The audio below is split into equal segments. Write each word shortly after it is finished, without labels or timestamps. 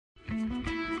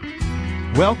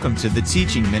Welcome to the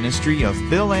teaching ministry of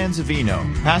Bill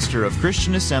Anzavino, pastor of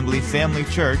Christian Assembly Family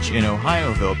Church in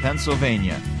Ohioville,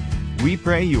 Pennsylvania. We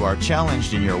pray you are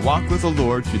challenged in your walk with the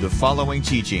Lord through the following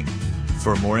teaching.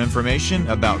 For more information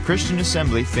about Christian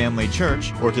Assembly Family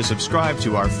Church or to subscribe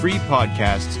to our free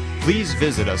podcasts, please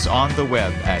visit us on the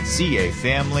web at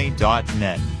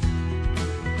cafamily.net.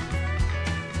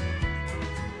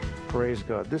 Praise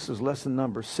God. This is lesson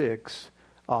number 6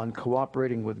 on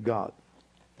cooperating with God.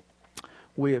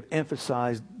 We have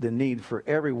emphasized the need for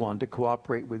everyone to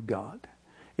cooperate with God.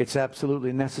 It's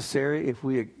absolutely necessary if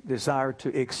we desire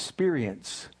to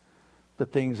experience the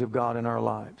things of God in our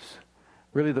lives.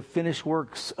 Really, the finished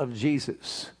works of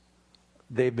Jesus,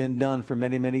 they've been done for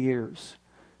many, many years.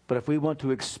 But if we want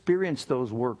to experience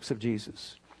those works of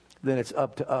Jesus, then it's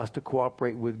up to us to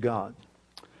cooperate with God.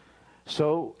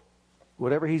 So,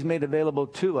 whatever He's made available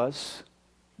to us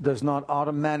does not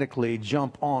automatically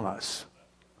jump on us.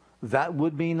 That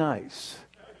would be nice,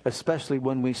 especially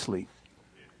when we sleep.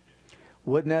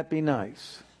 Wouldn't that be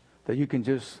nice? That you can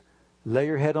just lay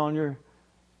your head on your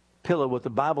pillow with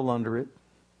the Bible under it,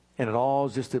 and it all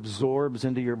just absorbs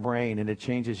into your brain, and it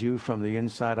changes you from the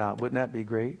inside out. Wouldn't that be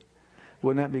great?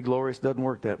 Wouldn't that be glorious? Doesn't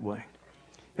work that way.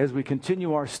 As we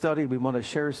continue our study, we want to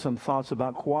share some thoughts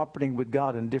about cooperating with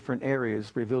God in different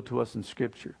areas revealed to us in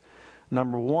Scripture.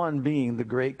 Number 1 being the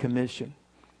Great Commission,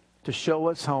 to show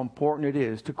us how important it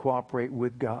is to cooperate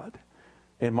with God.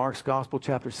 In Mark's Gospel,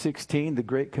 chapter 16, the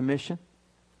Great Commission,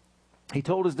 He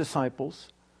told His disciples,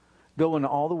 "Go into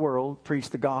all the world, preach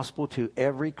the gospel to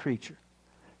every creature.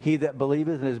 He that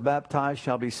believeth and is baptized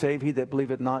shall be saved. He that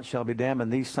believeth not shall be damned.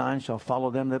 And these signs shall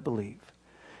follow them that believe.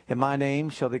 In my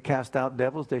name shall they cast out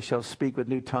devils. They shall speak with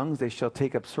new tongues. They shall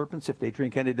take up serpents. If they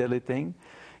drink any deadly thing,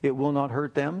 it will not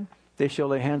hurt them. They shall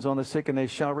lay hands on the sick, and they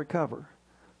shall recover."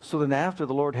 So then after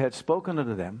the Lord had spoken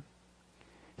unto them,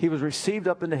 He was received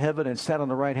up into heaven and sat on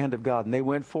the right hand of God. And they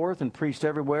went forth and preached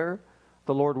everywhere,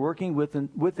 the Lord working with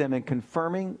them and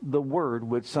confirming the word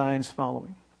with signs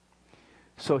following.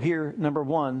 So here, number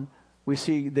 1, we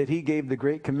see that He gave the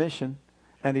Great Commission,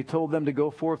 and He told them to go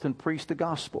forth and preach the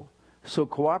gospel. So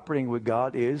cooperating with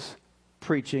God is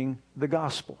preaching the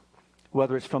gospel,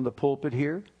 whether it's from the pulpit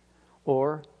here,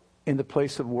 or in the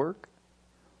place of work,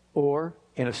 or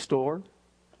in a store,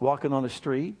 walking on the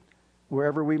street,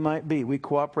 wherever we might be. We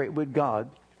cooperate with God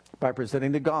by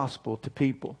presenting the gospel to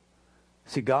people.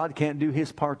 See, God can't do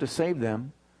His part to save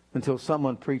them until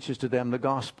someone preaches to them the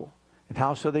gospel. And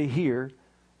how shall they hear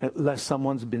unless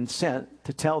someone's been sent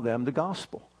to tell them the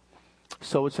gospel?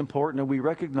 So it's important that we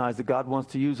recognize that God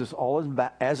wants to use us all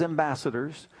as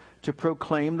ambassadors to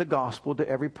proclaim the gospel to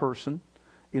every person,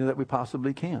 that we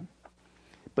possibly can.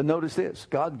 But notice this,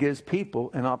 God gives people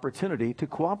an opportunity to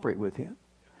cooperate with Him.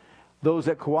 Those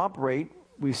that cooperate,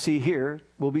 we see here,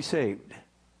 will be saved.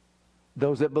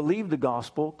 Those that believe the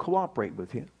gospel cooperate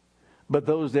with Him. But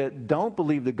those that don't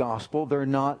believe the gospel, they're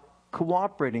not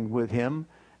cooperating with Him,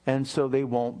 and so they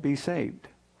won't be saved.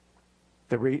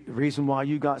 The reason why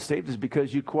you got saved is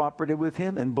because you cooperated with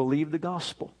Him and believed the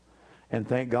gospel. And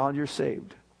thank God you're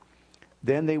saved.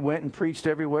 Then they went and preached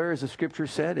everywhere, as the Scripture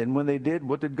said. And when they did,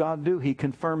 what did God do? He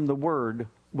confirmed the word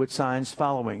with signs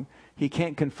following. He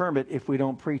can't confirm it if we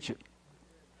don't preach it.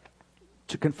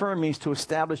 To confirm means to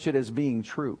establish it as being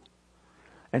true.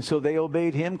 And so they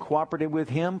obeyed Him, cooperated with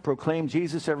Him, proclaimed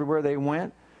Jesus everywhere they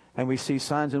went. And we see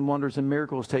signs and wonders and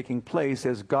miracles taking place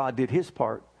as God did His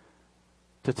part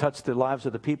to touch the lives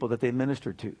of the people that they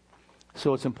ministered to.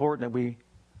 So it's important that we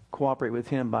cooperate with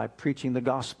Him by preaching the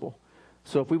gospel.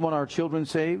 So if we want our children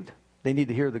saved, they need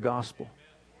to hear the gospel.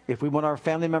 If we want our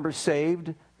family members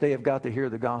saved, they have got to hear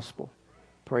the gospel.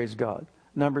 Praise God.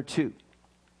 Number 2,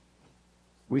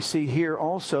 we see here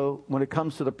also, when it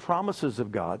comes to the promises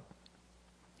of God,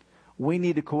 we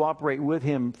need to cooperate with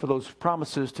Him for those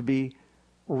promises to be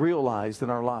realized in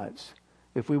our lives.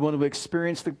 If we want to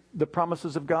experience the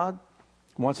promises of God,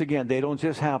 once again, they don't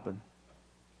just happen.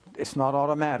 It's not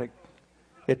automatic.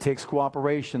 It takes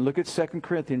cooperation. Look at 2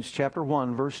 Corinthians chapter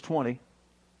 1, verse 20.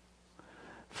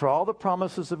 "For all the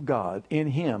promises of God in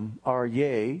Him are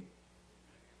yea,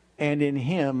 and in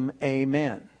Him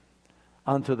amen,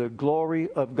 unto the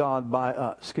glory of God by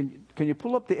us." Can you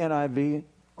pull up the NIV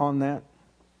on that?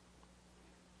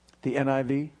 The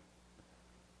NIV?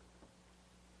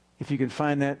 If you can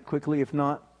find that quickly. If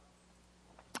not,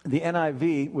 the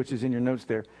NIV, which is in your notes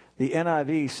there, the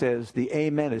NIV says the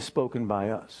amen is spoken by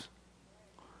us.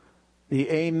 The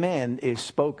amen is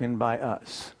spoken by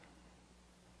us.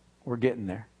 We're getting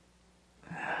there.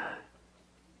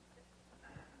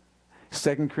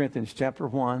 2 Corinthians chapter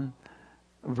 1,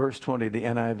 verse 20, the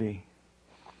NIV.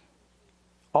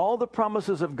 All the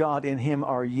promises of God in him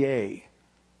are yea.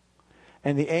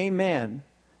 And the amen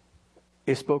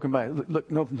is spoken by,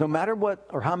 look, no matter what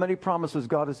or how many promises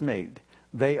God has made,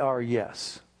 they are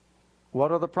yes.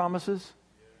 What are the promises?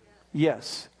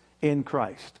 Yes, in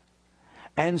Christ.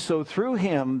 And so through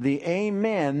him, the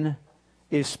amen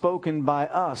is spoken by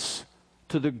us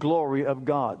to the glory of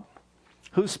God.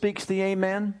 Who speaks the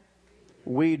amen?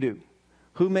 We do.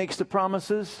 Who makes the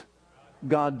promises?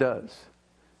 God does.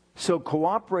 So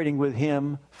cooperating with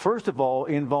him, first of all,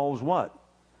 involves what?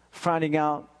 Finding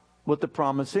out what the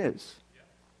promise is.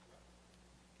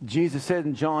 Jesus said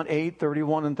in John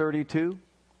 8:31 and 32,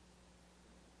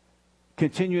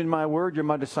 continue in my word, you're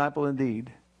my disciple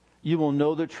indeed. You will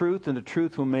know the truth, and the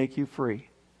truth will make you free.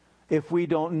 If we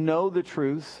don't know the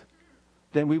truth,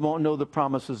 then we won't know the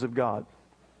promises of God.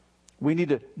 We need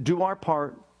to do our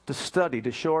part to study,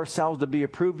 to show ourselves to be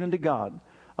approved unto God,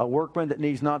 a workman that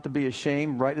needs not to be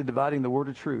ashamed, rightly dividing the word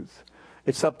of truth.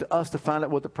 It's up to us to find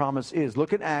out what the promise is.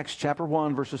 Look at Acts chapter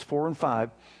 1, verses 4 and 5.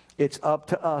 It's up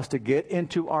to us to get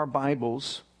into our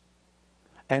Bibles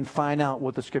and find out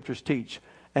what the Scriptures teach.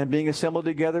 And being assembled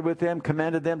together with them,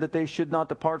 commanded them that they should not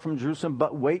depart from Jerusalem,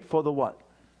 but wait for the what?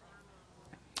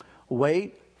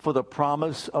 Wait for the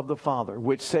promise of the Father,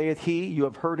 which saith he, you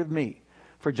have heard of me.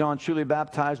 For John truly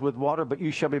baptized with water, but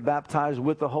you shall be baptized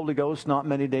with the Holy Ghost not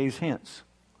many days hence.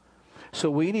 So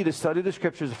we need to study the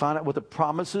Scriptures to find out what the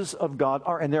promises of God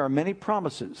are. And there are many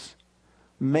promises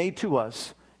made to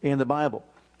us in the Bible.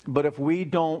 But if we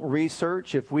don't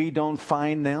research, if we don't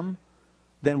find them,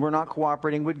 then we're not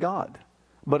cooperating with God.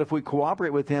 But if we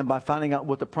cooperate with him by finding out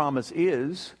what the promise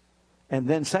is, and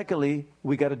then secondly,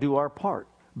 we got to do our part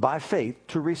by faith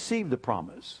to receive the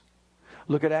promise.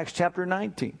 Look at Acts chapter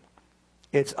 19.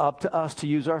 It's up to us to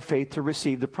use our faith to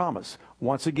receive the promise.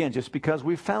 Once again, just because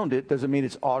we found it doesn't mean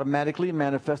it's automatically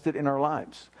manifested in our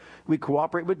lives. We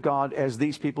cooperate with God as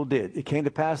these people did. It came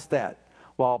to pass that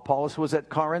while Apollos was at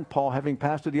Corinth, Paul, having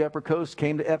passed through the upper coast,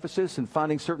 came to Ephesus, and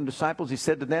finding certain disciples, he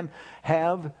said to them,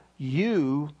 have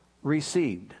you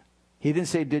received? He didn't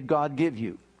say, did God give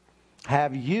you?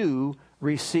 Have you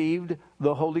received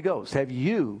the Holy Ghost? Have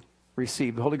you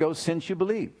received the Holy Ghost since you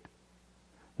believed?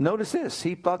 Notice this.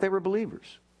 He thought they were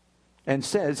believers. And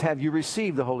says, have you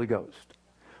received the Holy Ghost?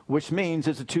 Which means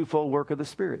it's a twofold work of the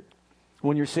Spirit.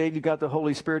 When you're saved, you got the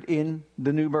Holy Spirit in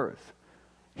the new birth.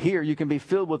 Here, you can be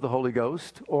filled with the Holy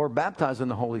Ghost or baptized in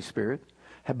the Holy Spirit.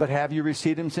 But have you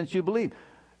received him since you believe?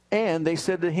 And they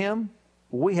said to him,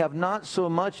 we have not so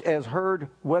much as heard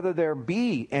whether there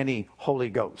be any Holy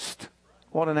Ghost.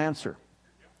 What an answer.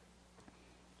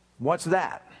 What's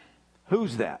that?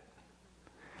 Who's that?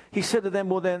 He said to them,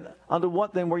 well then, unto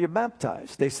what then were you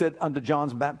baptized? They said, unto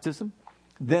John's baptism.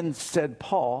 Then said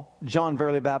Paul, John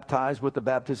verily baptized with the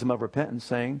baptism of repentance,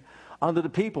 saying, unto the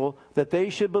people that they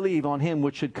should believe on him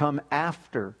which should come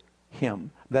after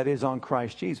him, that is, on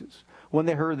Christ Jesus. When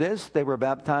they heard this, they were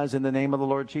baptized in the name of the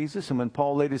Lord Jesus. And when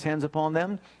Paul laid his hands upon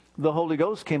them, the Holy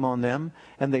Ghost came on them,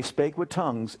 and they spake with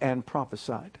tongues and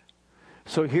prophesied.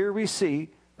 So here we see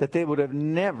that they would have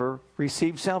never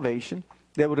received salvation.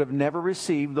 They would have never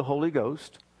received the Holy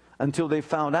Ghost until they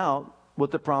found out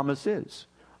what the promise is.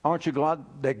 Aren't you glad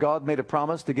that God made a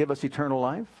promise to give us eternal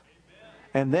life? Amen.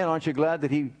 And then aren't you glad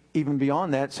that he, even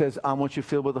beyond that, says, I want you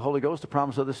filled with the Holy Ghost, the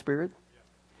promise of the Spirit?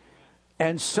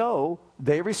 And so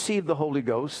they received the Holy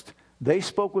Ghost. They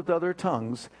spoke with other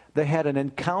tongues. They had an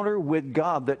encounter with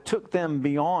God that took them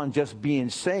beyond just being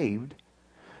saved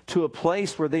to a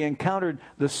place where they encountered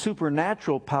the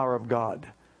supernatural power of God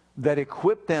that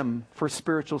equipped them for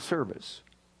spiritual service.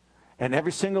 And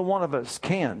every single one of us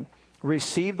can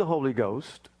receive the Holy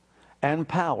Ghost and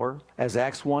power, as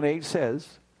Acts 1:8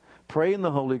 says, pray in the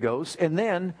Holy Ghost, and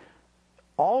then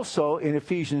also in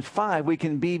Ephesians 5, we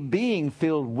can be being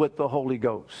filled with the Holy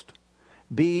Ghost.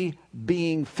 Be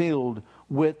being filled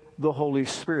with the Holy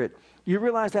Spirit. You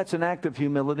realize that's an act of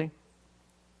humility?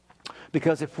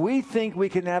 Because if we think we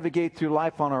can navigate through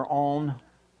life on our own,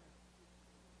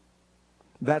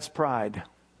 that's pride.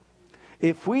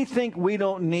 If we think we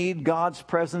don't need God's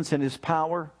presence and his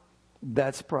power,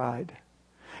 that's pride.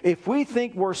 If we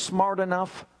think we're smart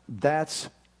enough, that's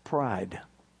pride.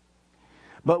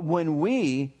 But when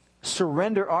we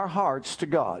surrender our hearts to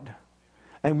God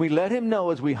and we let him know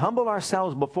as we humble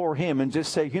ourselves before him and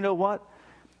just say, you know what?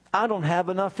 I don't have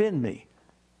enough in me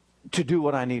to do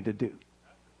what I need to do.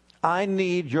 I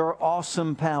need your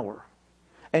awesome power.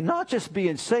 And not just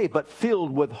being saved, but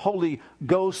filled with Holy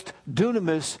Ghost,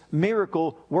 dunamis,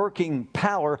 miracle working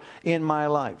power in my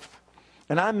life.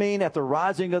 And I mean at the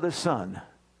rising of the sun,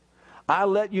 I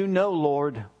let you know,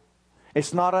 Lord,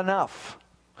 it's not enough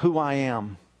who I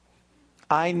am.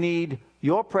 I need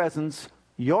your presence,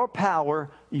 your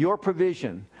power, your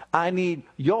provision. I need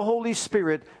your Holy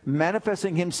Spirit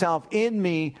manifesting himself in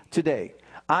me today.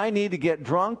 I need to get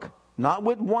drunk, not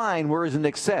with wine where it's in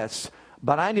excess,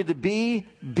 but I need to be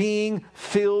being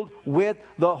filled with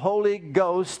the Holy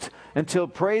Ghost until,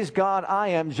 praise God, I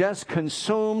am just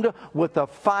consumed with the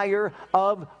fire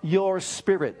of your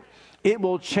Spirit. It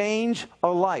will change a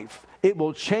life. It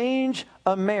will change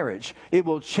a marriage. It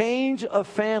will change a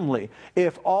family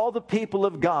if all the people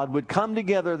of God would come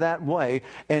together that way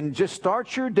and just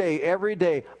start your day every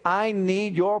day. I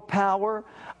need your power.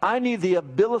 I need the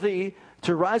ability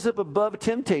to rise up above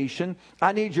temptation.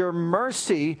 I need your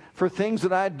mercy for things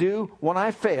that I do when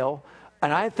I fail.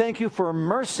 And I thank you for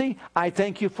mercy. I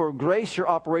thank you for grace, your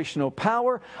operational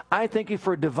power. I thank you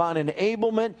for divine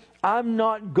enablement. I'm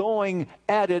not going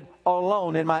at it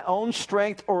alone in my own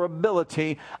strength or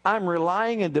ability. I'm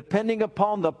relying and depending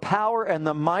upon the power and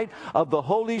the might of the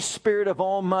Holy Spirit of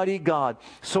Almighty God.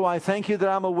 So I thank you that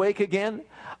I'm awake again.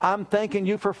 I'm thanking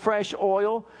you for fresh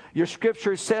oil. Your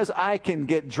scripture says I can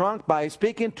get drunk by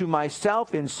speaking to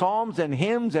myself in psalms and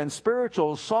hymns and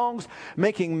spiritual songs,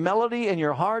 making melody in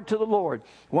your heart to the Lord.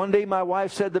 One day my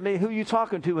wife said to me, "Who are you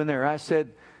talking to in there?" I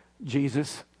said,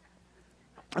 "Jesus,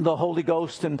 the Holy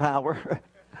Ghost and power."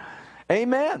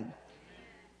 Amen.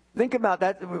 Think about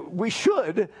that. We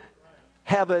should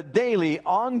have a daily,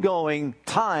 ongoing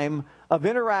time of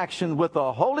interaction with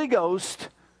the Holy Ghost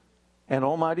and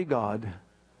Almighty God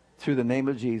through the name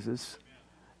of Jesus.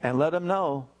 And let them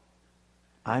know,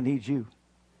 I need you.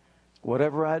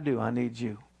 Whatever I do, I need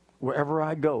you. Wherever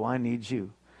I go, I need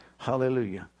you.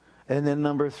 Hallelujah. And then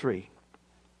number 3.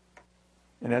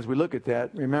 And as we look at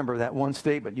that, remember that one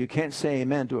statement. You can't say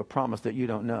amen to a promise that you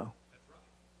don't know.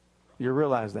 You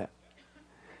realize that.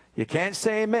 You can't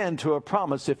say amen to a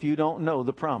promise if you don't know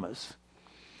the promise.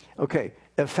 Okay,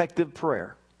 effective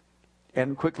prayer.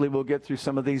 And quickly we'll get through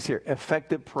some of these here.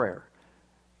 Effective prayer.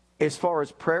 As far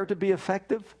as prayer to be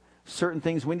effective, certain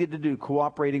things we need to do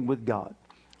cooperating with God.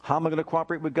 How am I going to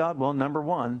cooperate with God? Well, number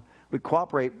 1, we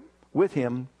cooperate with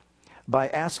him by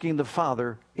asking the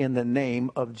Father in the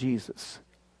name of Jesus.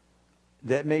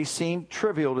 That may seem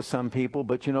trivial to some people,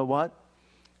 but you know what?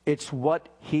 It's what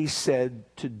he said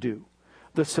to do.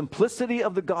 The simplicity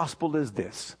of the gospel is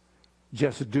this.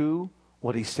 Just do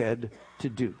what he said to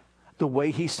do. The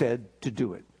way he said to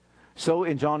do it. So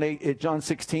in John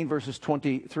 16, verses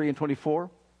 23 and 24,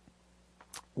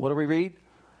 what do we read?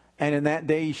 And in that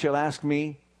day you shall ask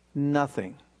me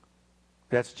nothing.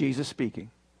 That's Jesus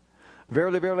speaking.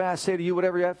 Verily, verily, I say to you,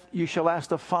 whatever you shall ask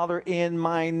the Father in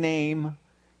my name,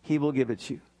 he will give it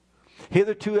you.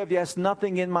 Hitherto have you asked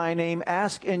nothing in my name.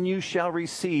 Ask and you shall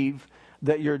receive,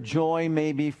 that your joy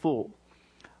may be full.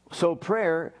 So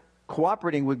prayer,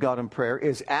 cooperating with God in prayer,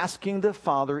 is asking the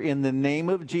Father in the name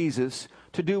of Jesus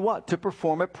to do what? To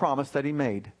perform a promise that he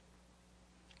made.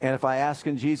 And if I ask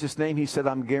in Jesus' name, he said,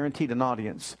 I'm guaranteed an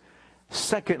audience.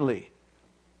 Secondly,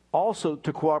 also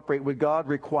to cooperate with God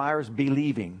requires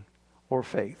believing or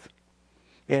faith.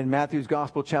 In Matthew's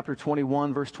Gospel, chapter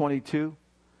 21, verse 22,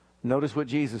 notice what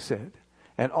Jesus said.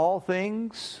 And all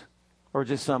things, or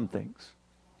just some things?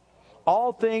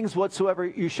 All things whatsoever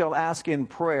you shall ask in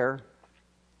prayer,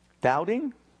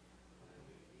 doubting?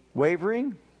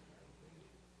 Wavering?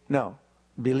 No,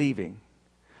 believing.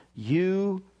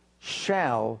 You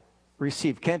shall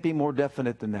receive. Can't be more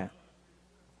definite than that.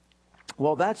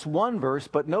 Well, that's one verse,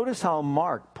 but notice how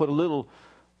Mark put a little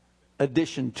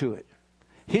addition to it.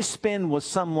 His spin was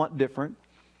somewhat different.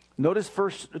 Notice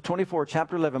verse 24,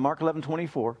 chapter 11, Mark 11,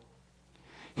 24.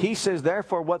 He says,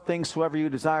 therefore, what things soever you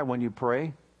desire when you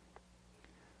pray.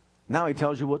 Now he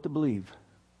tells you what to believe.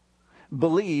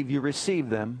 Believe you receive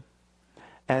them,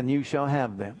 and you shall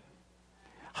have them.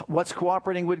 What's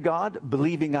cooperating with God?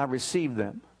 Believing I receive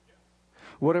them.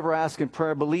 Whatever I ask in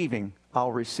prayer, believing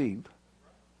I'll receive.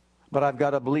 But I've got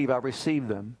to believe I receive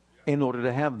them in order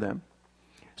to have them.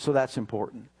 So that's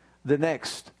important. The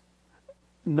next,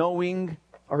 knowing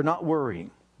or not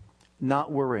worrying.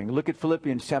 Not worrying. Look at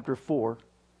Philippians chapter 4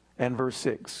 and verse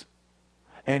 6.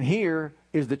 And here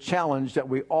is the challenge that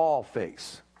we all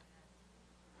face.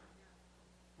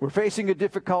 We're facing a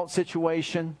difficult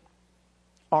situation.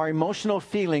 Our emotional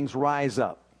feelings rise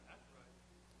up.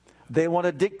 They want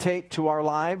to dictate to our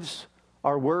lives,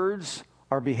 our words,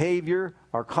 our behavior,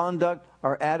 our conduct,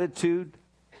 our attitude.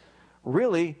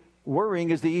 Really,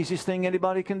 worrying is the easiest thing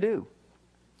anybody can do.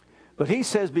 But he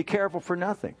says, be careful for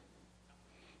nothing.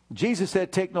 Jesus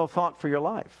said, take no thought for your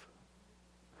life.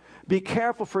 Be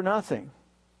careful for nothing.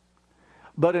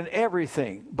 But in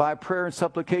everything, by prayer and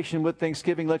supplication with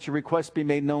thanksgiving, let your requests be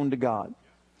made known to God.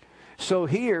 So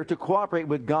here, to cooperate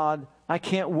with God, I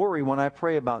can't worry when I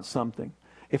pray about something.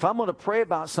 If I'm going to pray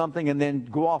about something and then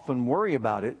go off and worry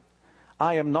about it,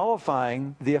 I am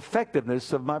nullifying the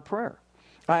effectiveness of my prayer.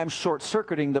 I am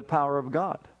short-circuiting the power of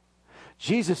God.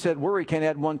 Jesus said worry can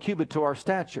add 1 cubit to our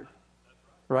stature.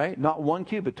 Right? Not 1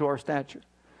 cubit to our stature.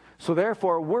 So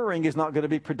therefore, worrying is not going to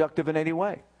be productive in any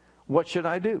way. What should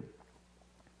I do?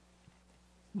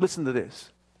 Listen to this.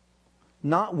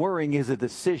 Not worrying is a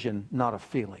decision, not a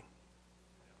feeling.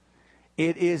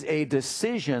 It is a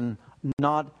decision,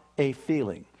 not a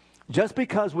feeling. Just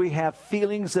because we have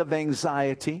feelings of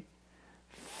anxiety,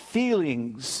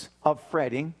 feelings of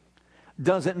fretting,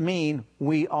 doesn't mean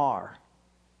we are.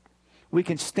 We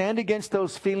can stand against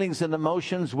those feelings and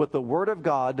emotions with the Word of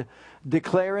God,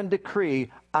 declare and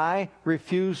decree, I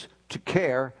refuse to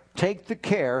care, take the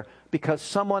care, because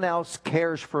someone else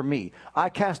cares for me. I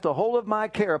cast the whole of my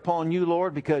care upon you,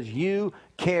 Lord, because you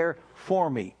care for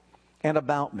me and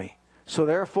about me. So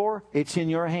therefore, it's in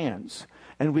your hands.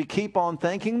 And we keep on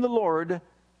thanking the Lord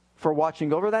for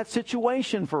watching over that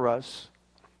situation for us,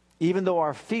 even though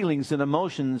our feelings and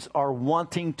emotions are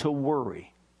wanting to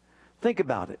worry. Think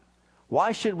about it.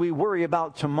 Why should we worry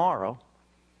about tomorrow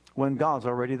when God's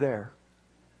already there?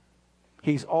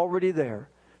 He's already there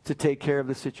to take care of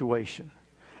the situation.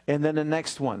 And then the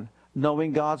next one,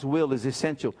 knowing God's will is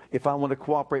essential if I want to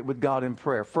cooperate with God in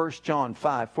prayer. 1 John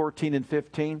 5:14 and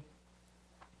 15.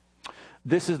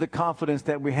 This is the confidence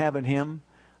that we have in Him,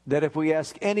 that if we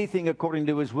ask anything according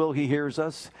to His will, He hears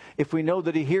us. If we know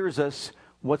that He hears us,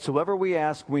 whatsoever we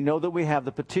ask, we know that we have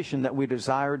the petition that we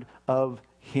desired of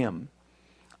Him.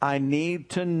 I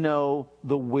need to know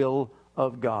the will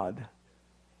of God.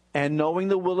 And knowing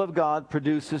the will of God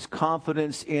produces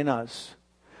confidence in us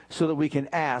so that we can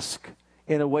ask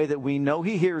in a way that we know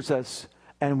He hears us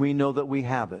and we know that we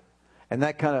have it. And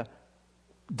that kind of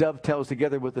dovetails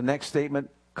together with the next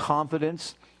statement,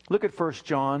 confidence. Look at 1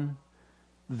 John.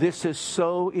 This is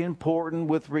so important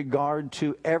with regard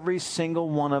to every single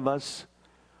one of us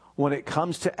when it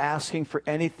comes to asking for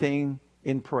anything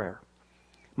in prayer.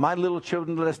 My little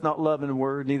children, let us not love in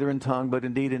word, neither in tongue, but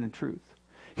in deed and in truth.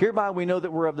 Hereby we know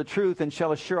that we're of the truth and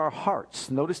shall assure our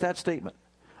hearts. Notice that statement.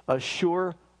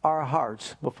 Assure our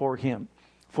hearts before Him.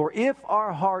 For if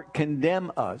our heart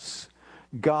condemn us,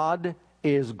 God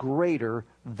is greater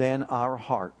than our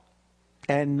heart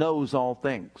and knows all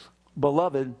things.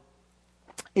 Beloved,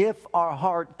 if our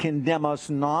heart condemn us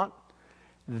not,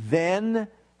 then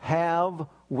have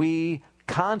we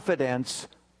confidence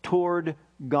toward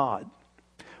God.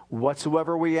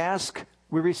 Whatsoever we ask,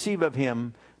 we receive of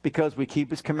Him, because we keep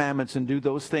His commandments and do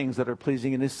those things that are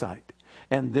pleasing in His sight.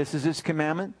 And this is His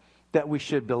commandment, that we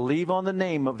should believe on the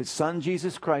name of His Son,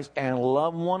 Jesus Christ, and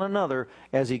love one another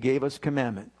as He gave us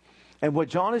commandment. And what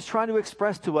John is trying to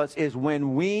express to us is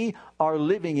when we are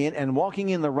living in and walking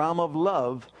in the realm of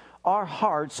love, our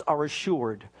hearts are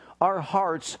assured. Our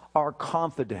hearts are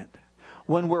confident.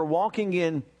 When we're walking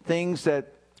in things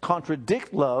that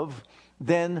contradict love,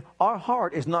 then our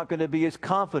heart is not going to be as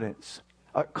confident.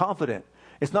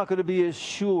 It's not going to be as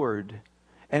assured.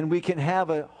 And we can have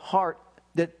a heart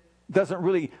that doesn't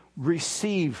really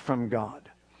receive from God.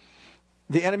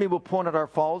 The enemy will point at our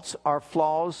faults, our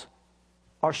flaws,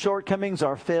 our shortcomings,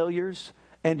 our failures,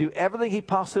 and do everything he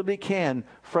possibly can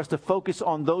for us to focus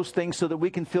on those things so that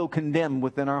we can feel condemned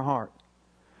within our heart.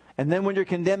 And then when you're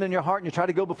condemned in your heart and you try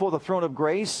to go before the throne of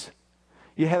grace,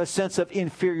 you have a sense of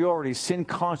inferiority, sin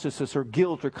consciousness, or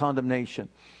guilt or condemnation.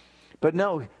 But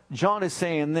no, John is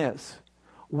saying this.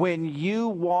 When you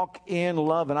walk in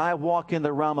love, and I walk in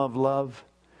the realm of love,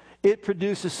 it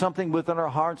produces something within our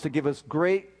hearts to give us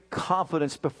great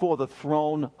confidence before the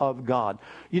throne of God.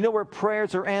 You know where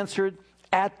prayers are answered?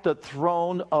 At the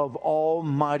throne of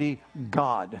Almighty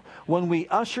God. When we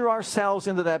usher ourselves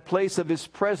into that place of His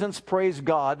presence, praise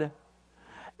God,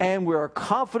 and we are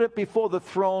confident before the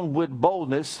throne with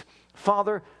boldness,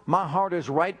 Father, my heart is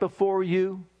right before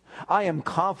you. I am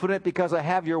confident because I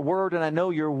have your word and I know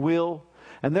your will.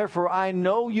 And therefore, I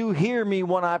know you hear me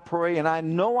when I pray, and I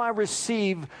know I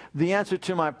receive the answer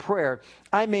to my prayer.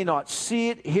 I may not see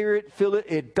it, hear it, feel it.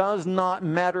 It does not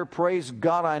matter. Praise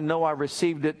God, I know I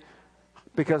received it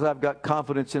because I've got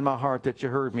confidence in my heart that you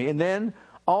heard me. And then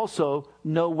also,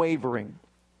 no wavering.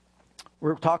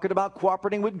 We're talking about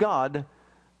cooperating with God.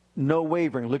 No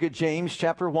wavering. Look at James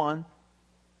chapter 1,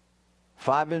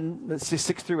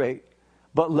 6 through 8.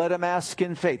 But let him ask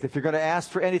in faith. If you're going to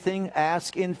ask for anything,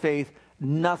 ask in faith.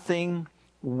 Nothing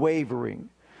wavering.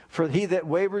 For he that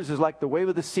wavers is like the wave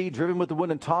of the sea, driven with the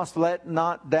wind and tossed. Let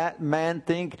not that man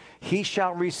think he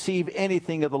shall receive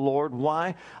anything of the Lord.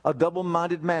 Why? A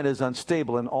double-minded man is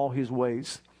unstable in all his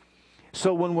ways.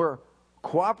 So when we're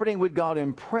cooperating with God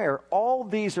in prayer, all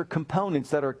these are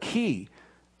components that are key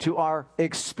to our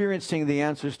experiencing the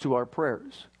answers to our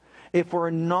prayers. If we're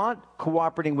not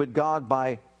cooperating with God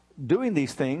by doing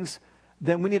these things,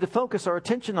 then we need to focus our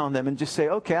attention on them and just say,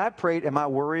 okay, I prayed. Am I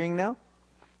worrying now?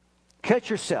 Catch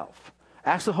yourself.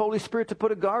 Ask the Holy Spirit to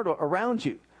put a guard around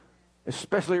you,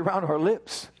 especially around our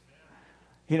lips.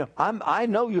 You know, I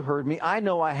know you heard me. I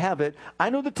know I have it. I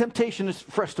know the temptation is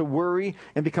for us to worry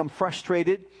and become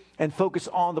frustrated and focus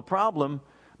on the problem.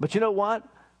 But you know what?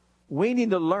 We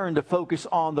need to learn to focus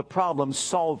on the problem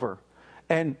solver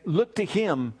and look to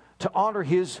Him to honor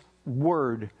His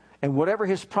word. And whatever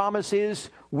His promise is,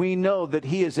 we know that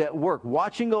He is at work,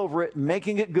 watching over it,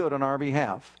 making it good on our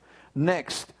behalf.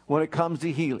 Next, when it comes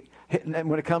to healing, and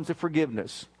when it comes to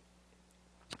forgiveness,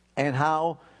 and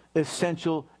how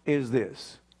essential is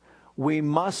this? We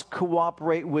must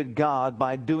cooperate with God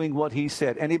by doing what He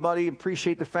said. Anybody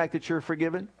appreciate the fact that you're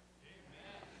forgiven?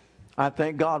 I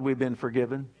thank God we've been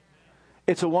forgiven.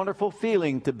 It's a wonderful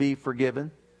feeling to be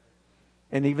forgiven.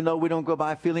 And even though we don't go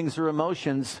by feelings or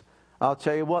emotions, I'll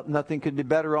tell you what, nothing could be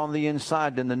better on the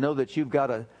inside than to know that you've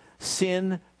got a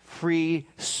sin-free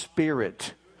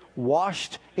spirit,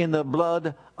 washed in the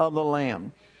blood of the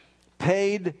Lamb,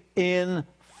 paid in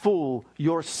full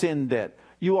your sin debt.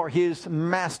 You are His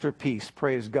masterpiece,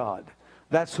 praise God.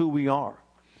 That's who we are.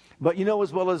 But you know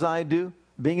as well as I do,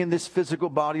 being in this physical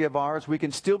body of ours, we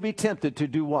can still be tempted to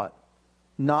do what?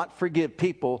 Not forgive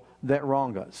people that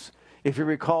wrong us. If you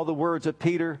recall the words of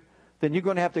Peter, then you're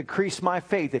going to have to increase my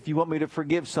faith if you want me to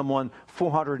forgive someone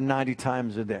 490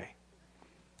 times a day.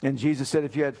 And Jesus said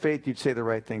if you had faith, you'd say the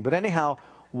right thing. But anyhow,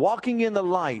 walking in the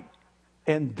light,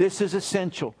 and this is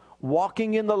essential,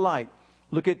 walking in the light.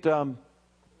 Look at the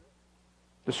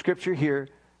scripture here,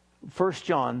 1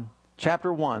 John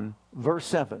chapter 1, verse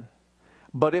 7.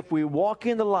 But if we walk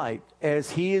in the light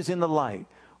as He is in the light,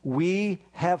 we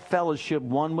have fellowship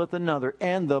one with another,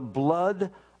 and the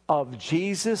blood of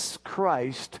Jesus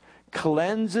Christ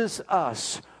cleanses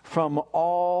us from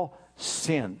all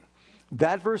sin.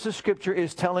 That verse of scripture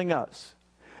is telling us,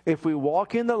 if we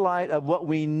walk in the light of what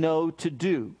we know to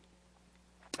do,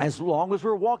 as long as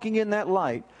we're walking in that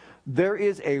light, there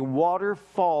is a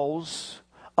waterfalls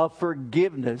of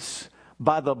forgiveness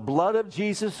by the blood of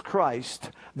Jesus Christ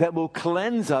that will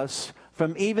cleanse us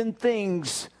from even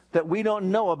things that we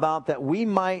don't know about that we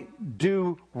might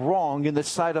do wrong in the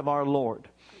sight of our Lord.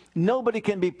 Nobody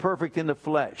can be perfect in the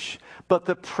flesh, but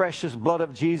the precious blood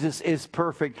of Jesus is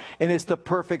perfect, and it's the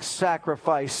perfect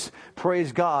sacrifice,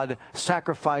 praise God,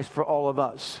 sacrifice for all of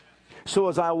us. So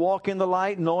as I walk in the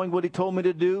light, knowing what He told me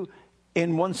to do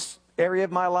in one area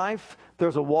of my life,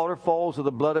 there's a waterfalls of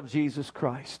the blood of Jesus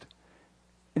Christ.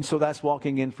 And so that's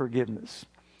walking in forgiveness.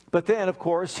 But then, of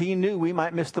course, He knew we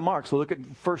might miss the mark. So look at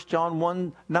 1 John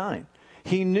 1:9.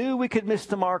 He knew we could miss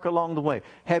the mark along the way.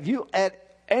 Have you at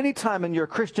any time in your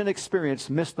Christian experience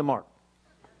missed the mark?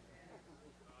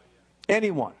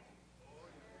 Anyone?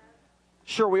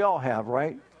 Sure, we all have,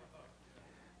 right?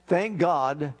 Thank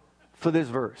God for this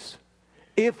verse.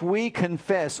 If we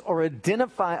confess or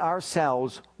identify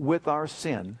ourselves with our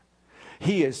sin,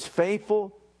 He is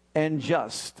faithful and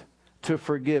just to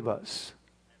forgive us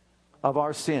of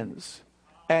our sins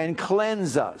and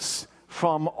cleanse us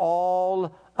from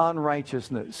all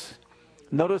unrighteousness.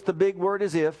 Notice the big word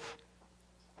is if.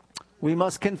 We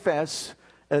must confess,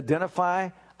 identify.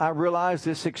 I realize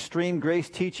this extreme grace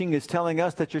teaching is telling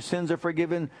us that your sins are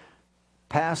forgiven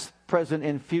past, present,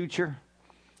 and future.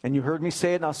 And you heard me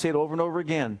say it, and I'll say it over and over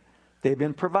again. They've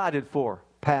been provided for,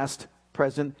 past,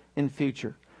 present, and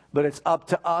future. But it's up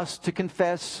to us to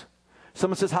confess.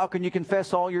 Someone says, how can you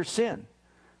confess all your sin?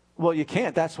 Well, you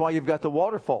can't. That's why you've got the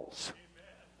waterfalls.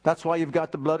 That's why you've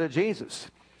got the blood of Jesus.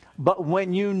 But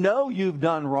when you know you've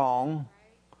done wrong,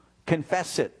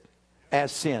 confess it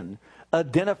as sin.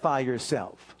 Identify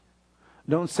yourself.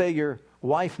 Don't say your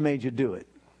wife made you do it,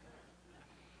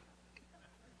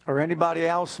 or anybody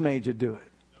else made you do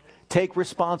it. Take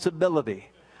responsibility.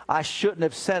 I shouldn't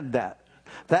have said that.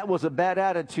 That was a bad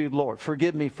attitude, Lord.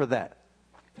 Forgive me for that.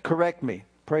 Correct me.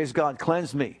 Praise God.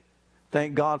 Cleanse me.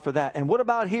 Thank God for that. And what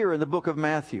about here in the book of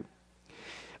Matthew?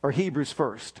 Or Hebrews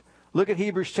first. Look at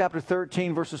Hebrews chapter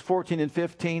 13, verses 14 and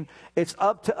 15. It's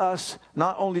up to us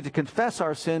not only to confess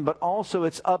our sin, but also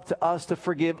it's up to us to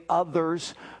forgive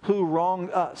others who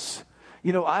wronged us.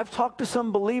 You know, I've talked to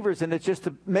some believers, and it just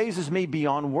amazes me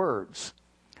beyond words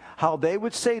how they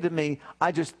would say to me,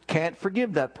 I just can't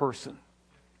forgive that person.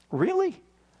 Really?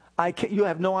 You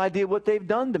have no idea what they've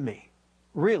done to me.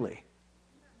 Really?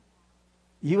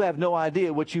 You have no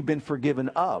idea what you've been forgiven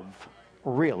of.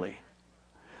 Really?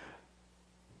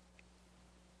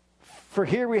 For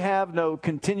here we have no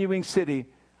continuing city,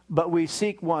 but we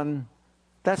seek one.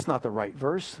 That's not the right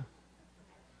verse.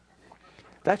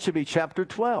 That should be chapter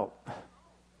 12.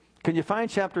 Can you find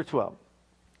chapter 12?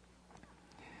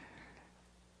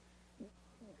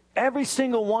 Every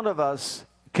single one of us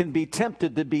can be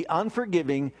tempted to be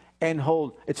unforgiving and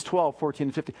hold, it's 12, 14,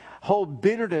 and 15, hold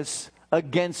bitterness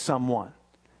against someone.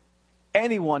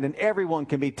 Anyone and everyone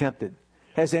can be tempted.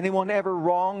 Has anyone ever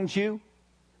wronged you?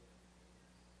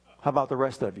 How about the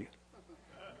rest of you?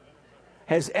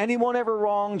 Has anyone ever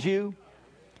wronged you?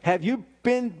 Have you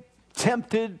been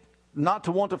tempted not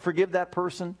to want to forgive that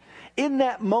person? In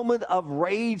that moment of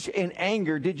rage and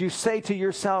anger, did you say to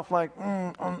yourself like,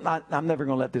 I'm never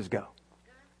going to let this go?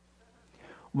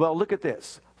 Well, look at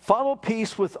this. Follow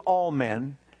peace with all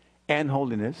men and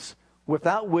holiness,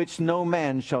 without which no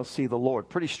man shall see the Lord.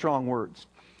 Pretty strong words.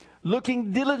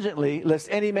 Looking diligently, lest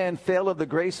any man fail of the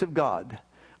grace of God,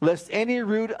 lest any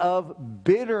root of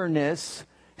bitterness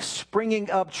springing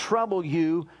up trouble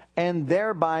you, and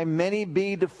thereby many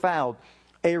be defiled.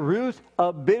 A root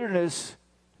of bitterness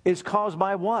is caused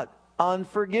by what?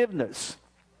 Unforgiveness.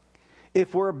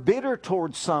 If we're bitter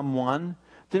towards someone,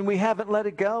 then we haven't let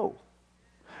it go.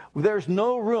 There's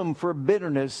no room for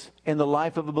bitterness in the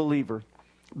life of a believer.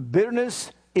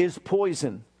 Bitterness is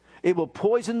poison. It will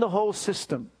poison the whole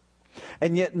system.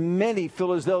 And yet many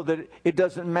feel as though that it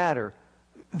doesn't matter.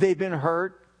 They've been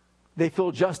hurt. They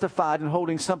feel justified in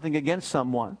holding something against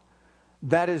someone.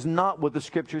 That is not what the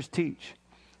Scriptures teach.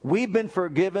 We've been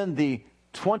forgiven the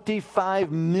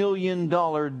 $25 million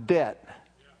debt.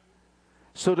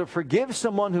 So to forgive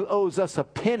someone who owes us a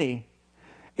penny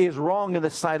is wrong in the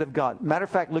sight of God. Matter of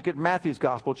fact, look at Matthew's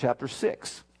Gospel, chapter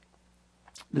 6.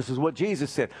 This is what Jesus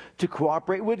said. To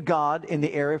cooperate with God in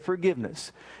the area of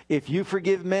forgiveness. If you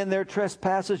forgive men their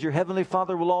trespasses, your heavenly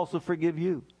Father will also forgive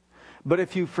you. But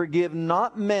if you forgive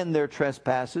not men their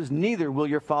trespasses, neither will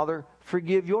your Father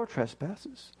forgive your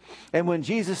trespasses. And when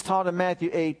Jesus taught in Matthew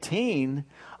 18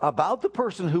 about the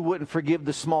person who wouldn't forgive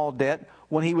the small debt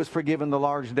when he was forgiven the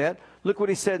large debt, look what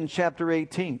he said in chapter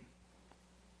 18.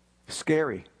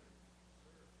 Scary.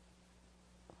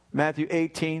 Matthew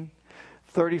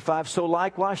 18:35. So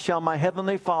likewise shall my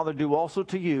heavenly Father do also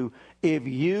to you, if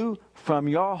you from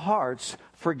your hearts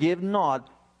forgive not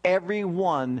every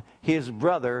one his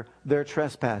brother their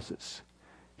trespasses.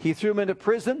 He threw him into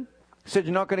prison, said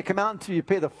you're not going to come out until you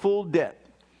pay the full debt.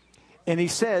 And he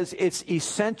says it's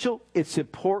essential, it's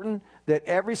important that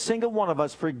every single one of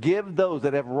us forgive those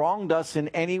that have wronged us in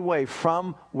any way.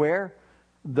 From where?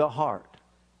 The heart.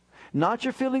 Not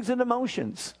your feelings and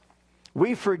emotions.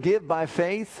 We forgive by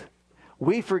faith.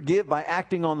 We forgive by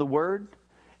acting on the Word.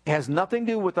 It has nothing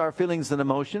to do with our feelings and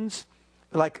emotions.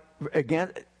 Like,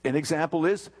 again, an example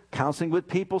is counseling with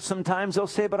people. Sometimes they'll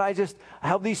say, but I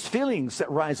have these feelings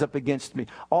that rise up against me.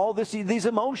 All these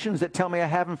emotions that tell me I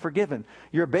haven't forgiven.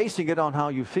 You're basing it on how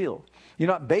you feel. You're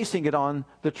not basing it on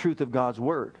the truth of God's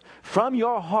Word. From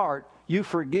your heart, you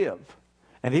forgive.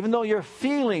 And even though your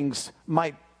feelings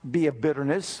might be of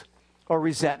bitterness or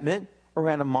resentment or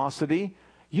animosity,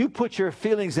 you put your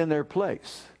feelings in their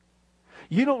place.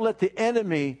 You don't let the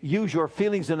enemy use your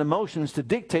feelings and emotions to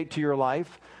dictate to your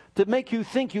life to make you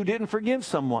think you didn't forgive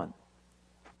someone.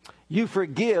 You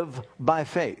forgive by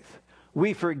faith.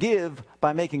 We forgive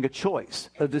by making a choice,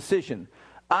 a decision.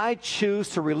 I choose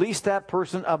to release that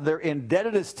person of their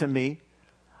indebtedness to me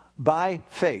by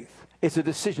faith. It's a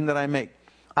decision that I make.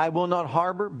 I will not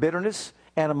harbor bitterness,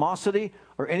 animosity,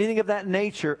 or anything of that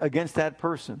nature against that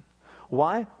person.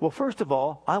 Why? Well, first of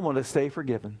all, I want to stay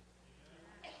forgiven.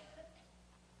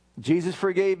 Jesus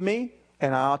forgave me,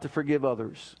 and I ought to forgive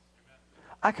others.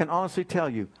 I can honestly tell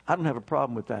you, I don't have a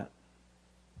problem with that.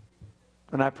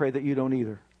 And I pray that you don't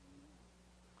either.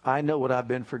 I know what I've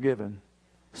been forgiven.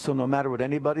 So no matter what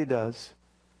anybody does,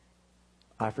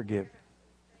 I forgive.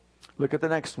 Look at the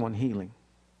next one, healing.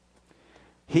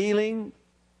 Healing,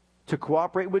 to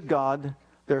cooperate with God,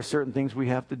 there are certain things we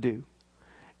have to do.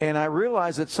 And I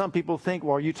realize that some people think,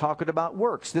 well, are you talking about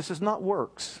works? This is not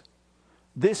works.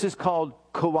 This is called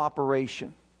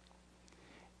cooperation.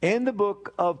 In the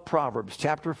book of Proverbs,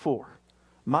 chapter 4,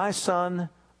 my son,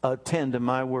 attend to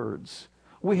my words.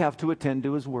 We have to attend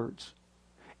to his words.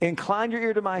 Incline your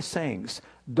ear to my sayings.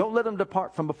 Don't let them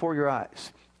depart from before your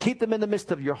eyes. Keep them in the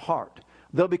midst of your heart.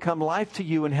 They'll become life to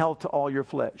you and health to all your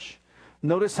flesh.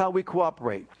 Notice how we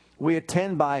cooperate. We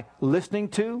attend by listening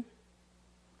to,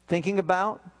 thinking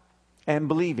about, and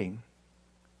believing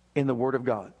in the Word of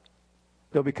God.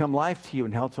 They'll become life to you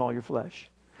and health to all your flesh.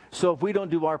 So if we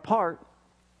don't do our part,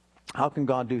 how can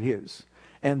God do His?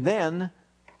 And then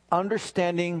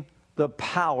understanding the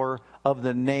power of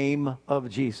the name of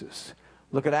Jesus.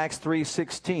 Look at Acts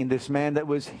 3:16, this man that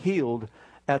was healed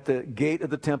at the gate of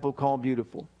the temple called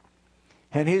Beautiful.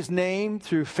 And his name,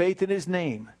 through faith in his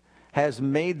name, has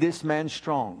made this man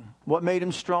strong. What made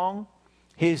him strong?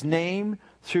 His name,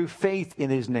 through faith in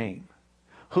his name,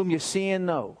 whom you see and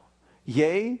know.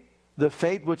 Yea, the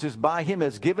faith which is by him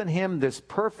has given him this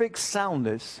perfect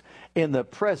soundness in the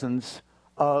presence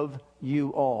of you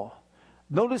all.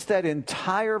 Notice that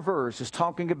entire verse is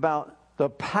talking about the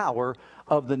power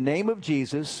of the name of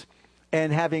Jesus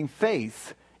and having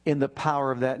faith in the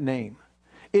power of that name.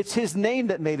 It's his name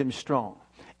that made him strong.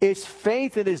 It's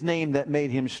faith in his name that made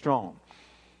him strong.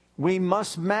 We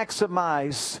must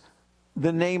maximize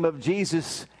the name of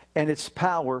Jesus and its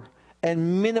power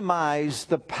and minimize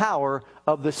the power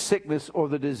of the sickness or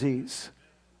the disease.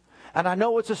 And I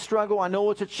know it's a struggle. I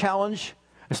know it's a challenge,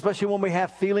 especially when we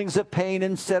have feelings of pain,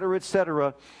 etc.,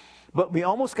 etc. But we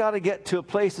almost got to get to a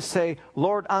place to say,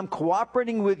 Lord, I'm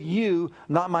cooperating with you,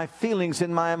 not my feelings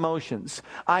and my emotions.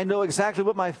 I know exactly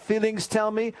what my feelings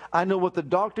tell me. I know what the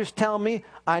doctors tell me.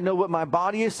 I know what my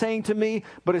body is saying to me.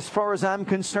 But as far as I'm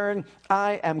concerned,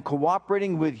 I am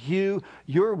cooperating with you.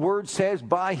 Your word says,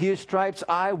 by his stripes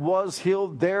I was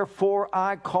healed. Therefore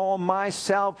I call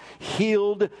myself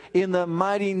healed in the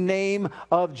mighty name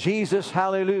of Jesus.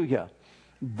 Hallelujah.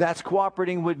 That's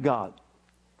cooperating with God.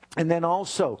 And then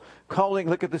also calling,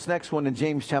 look at this next one in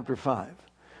James chapter 5.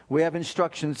 We have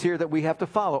instructions here that we have to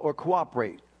follow or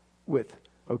cooperate with.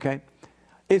 Okay?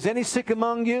 Is any sick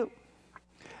among you?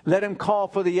 Let him call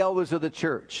for the elders of the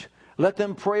church. Let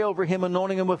them pray over him,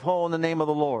 anointing him with oil in the name of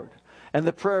the Lord. And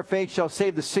the prayer of faith shall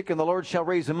save the sick, and the Lord shall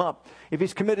raise him up. If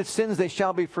he's committed sins, they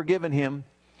shall be forgiven him.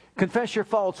 Confess your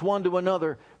faults one to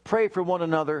another. Pray for one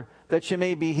another that you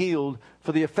may be healed.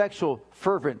 For the effectual,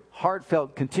 fervent,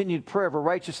 heartfelt, continued prayer of a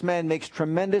righteous man makes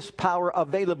tremendous power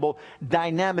available.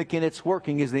 Dynamic in its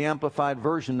working is the amplified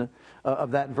version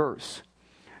of that verse.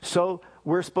 So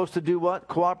we're supposed to do what?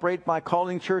 Cooperate by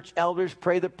calling church elders,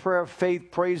 pray the prayer of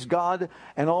faith, praise God,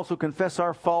 and also confess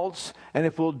our faults. And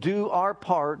if we'll do our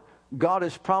part, God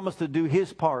has promised to do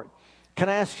his part. Can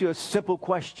I ask you a simple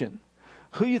question?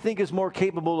 Who do you think is more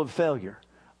capable of failure?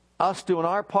 Us doing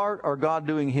our part or God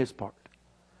doing his part?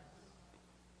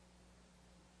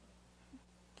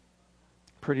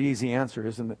 Pretty easy answer,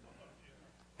 isn't it?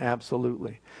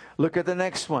 Absolutely. Look at the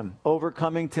next one.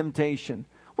 Overcoming temptation.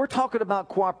 We're talking about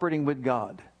cooperating with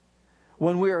God.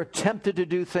 When we are tempted to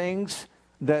do things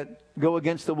that go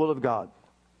against the will of God.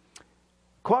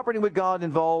 Cooperating with God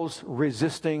involves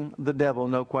resisting the devil,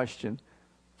 no question.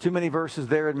 Too many verses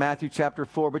there in Matthew chapter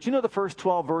 4. But you know the first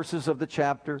 12 verses of the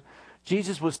chapter?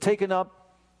 Jesus was taken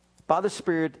up by the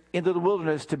Spirit into the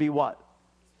wilderness to be what?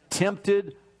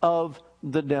 Tempted of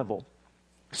the devil.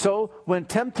 So when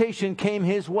temptation came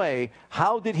his way,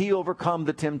 how did he overcome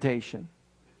the temptation?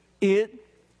 It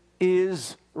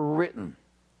is written.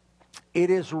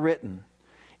 It is written.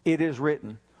 It is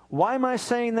written. Why am I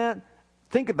saying that?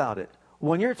 Think about it.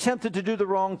 When you're tempted to do the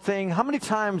wrong thing, how many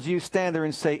times do you stand there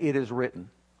and say, it is written?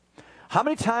 How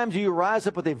many times do you rise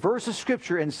up with a verse of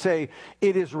Scripture and say,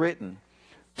 it is written?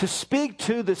 To speak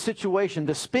to the situation,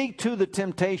 to speak to the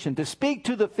temptation, to speak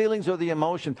to the feelings or the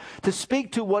emotion, to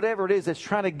speak to whatever it is that's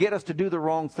trying to get us to do the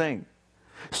wrong thing.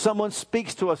 Someone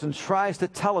speaks to us and tries to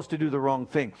tell us to do the wrong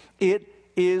thing. It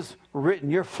is written.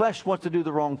 Your flesh wants to do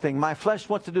the wrong thing. My flesh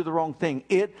wants to do the wrong thing.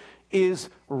 It is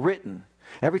written.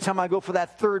 Every time I go for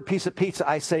that third piece of pizza,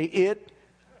 I say, it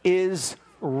is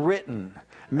written.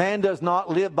 Man does not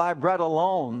live by bread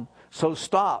alone, so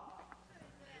stop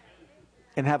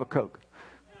and have a Coke.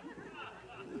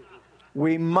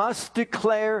 We must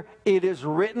declare, it is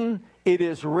written, it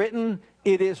is written,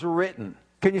 it is written.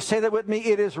 Can you say that with me?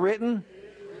 It is written.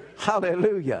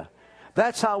 Hallelujah.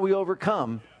 That's how we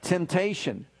overcome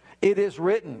temptation. It is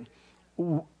written.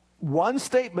 One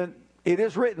statement, it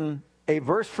is written, a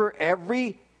verse for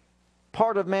every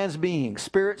part of man's being,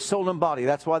 spirit, soul, and body.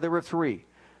 That's why there were three.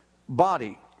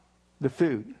 Body, the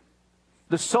food.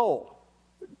 The soul,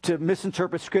 to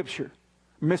misinterpret Scripture,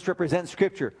 misrepresent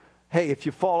Scripture. Hey, if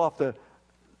you fall off the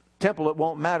temple, it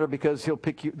won't matter because he'll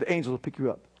pick you. The angels will pick you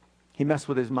up. He messed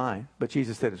with his mind, but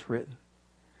Jesus said it's written.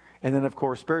 And then, of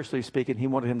course, spiritually speaking, he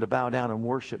wanted him to bow down and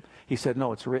worship. He said,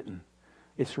 no, it's written.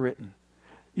 It's written.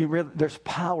 There's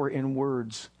power in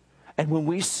words. And when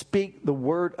we speak the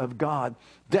word of God,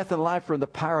 death and life are in the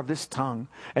power of this tongue.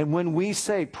 And when we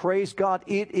say, praise God,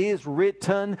 it is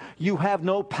written, you have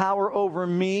no power over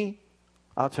me,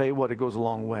 I'll tell you what, it goes a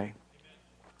long way.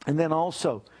 And then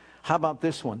also, how about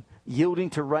this one? Yielding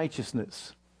to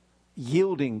righteousness.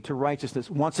 Yielding to righteousness.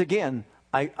 Once again,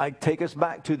 I take us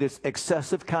back to this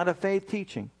excessive kind of faith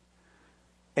teaching.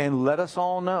 And let us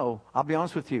all know, I'll be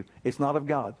honest with you, it's not of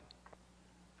God.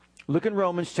 Look in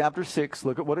Romans chapter 6.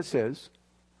 Look at what it says.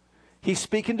 He's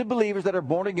speaking to believers that are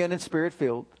born again and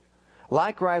spirit-filled.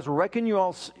 Likewise, reckon you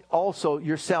also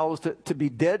yourselves to be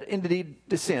dead indeed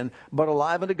to sin, but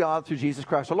alive unto God through Jesus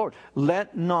Christ our Lord.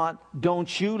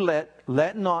 Don't you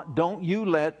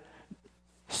let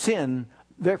sin,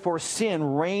 therefore sin,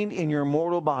 reign in your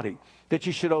mortal body, that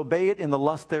you should obey it in the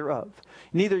lust thereof.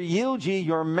 Neither yield ye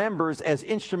your members as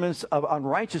instruments of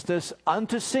unrighteousness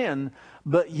unto sin,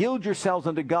 but yield yourselves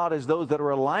unto God as those that are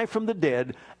alive from the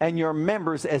dead, and your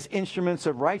members as instruments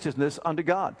of righteousness unto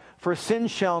God. For sin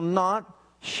shall not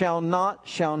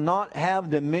have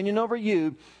dominion over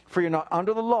you, for you're not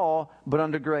under the law, but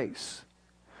under grace.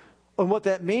 And what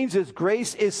that means is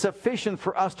grace is sufficient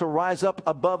for us to rise up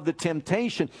above the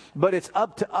temptation, but it's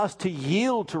up to us to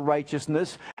yield to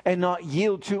righteousness and not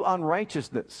yield to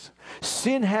unrighteousness.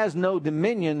 Sin has no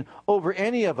dominion over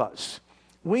any of us.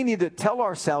 We need to tell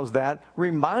ourselves that,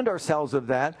 remind ourselves of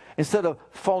that, instead of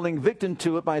falling victim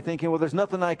to it by thinking, well, there's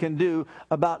nothing I can do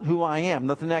about who I am,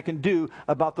 nothing I can do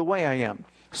about the way I am.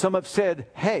 Some have said,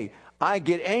 hey, I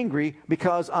get angry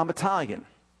because I'm Italian.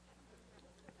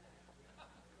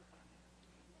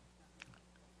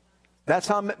 That's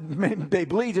how they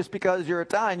believe just because you're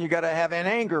Italian, you got to have an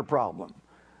anger problem.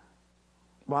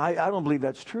 Well, I don't believe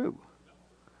that's true.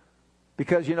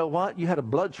 Because you know what? You had a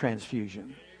blood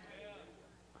transfusion.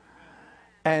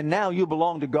 And now you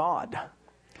belong to God.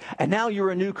 And now you're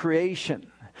a new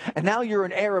creation. And now you're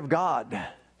an heir of God.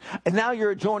 And now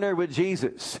you're a joint heir with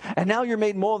Jesus. And now you're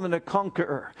made more than a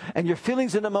conqueror. And your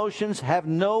feelings and emotions have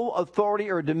no authority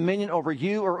or dominion over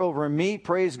you or over me.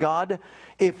 Praise God.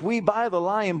 If we buy the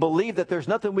lie and believe that there's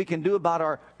nothing we can do about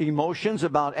our emotions,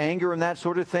 about anger and that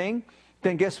sort of thing,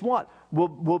 then guess what?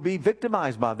 We'll be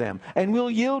victimized by them. And we'll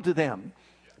yield to them.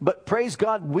 But praise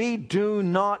God, we do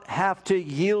not have to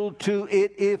yield to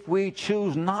it if we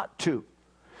choose not to.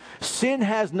 Sin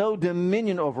has no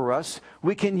dominion over us.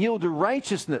 We can yield to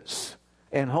righteousness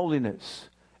and holiness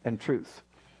and truth.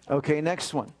 Okay,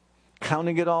 next one.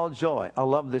 Counting it all joy. I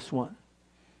love this one.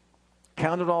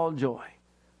 Count it all joy.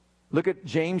 Look at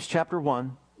James chapter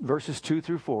 1, verses 2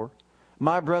 through 4.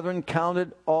 My brethren, count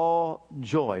it all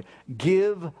joy.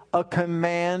 Give a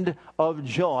command of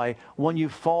joy when you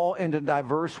fall into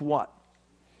diverse what?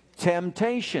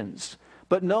 Temptations.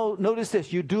 But notice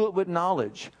this. You do it with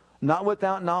knowledge. Not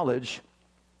without knowledge.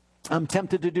 I'm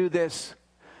tempted to do this.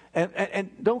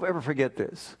 And don't ever forget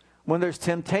this. When there's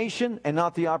temptation and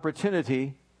not the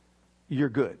opportunity, you're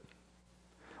good.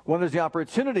 When there's the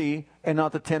opportunity and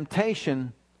not the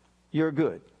temptation, you're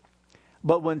good.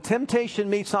 But when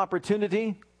temptation meets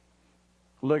opportunity,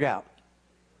 look out.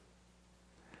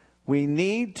 We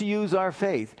need to use our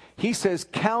faith. He says,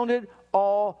 count it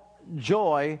all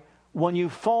joy when you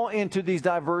fall into these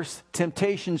diverse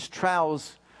temptations,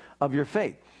 trials of your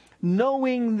faith.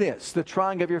 Knowing this, the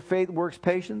trying of your faith works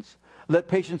patience. Let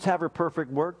patience have her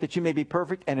perfect work, that you may be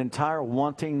perfect and entire,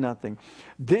 wanting nothing.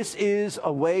 This is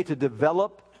a way to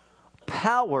develop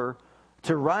power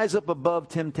to rise up above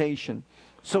temptation.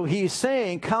 So he's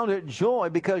saying, count it joy,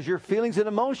 because your feelings and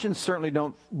emotions certainly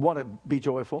don't want to be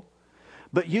joyful.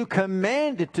 But you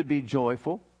command it to be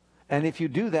joyful. And if you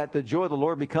do that, the joy of the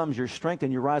Lord becomes your strength,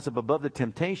 and you rise up above the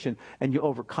temptation and you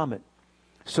overcome it.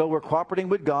 So we're cooperating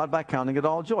with God by counting it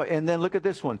all joy. And then look at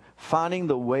this one. Finding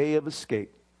the way of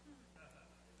escape.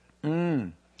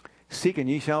 Seek and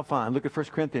ye shall find. Look at 1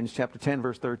 Corinthians chapter 10,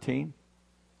 verse 13.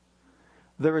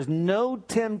 There is no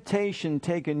temptation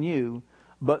taken you,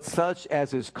 but such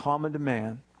as is common to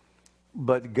man.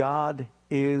 But God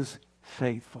is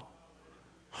faithful.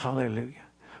 Hallelujah.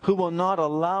 Who will not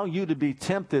allow you to be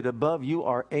tempted above you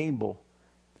are able,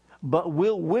 but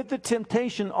will with the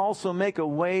temptation also make a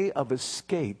way of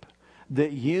escape,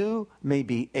 that you may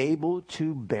be able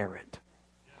to bear it.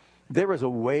 There is a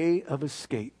way of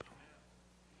escape.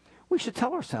 We should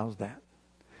tell ourselves that.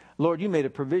 Lord, you made a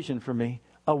provision for me,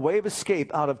 a way of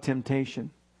escape out of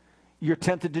temptation. You're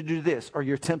tempted to do this, or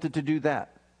you're tempted to do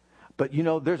that. But you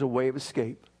know, there's a way of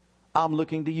escape. I'm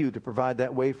looking to you to provide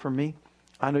that way for me.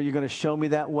 I know you're going to show me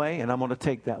that way, and I'm going to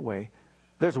take that way.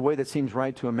 There's a way that seems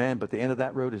right to a man, but the end of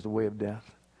that road is the way of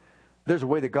death. There's a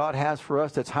way that God has for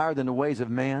us that's higher than the ways of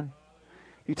man.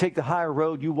 You take the higher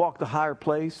road, you walk the higher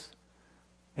place,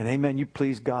 and amen, you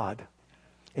please God.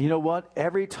 And you know what?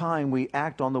 Every time we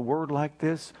act on the word like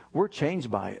this, we're changed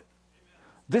by it.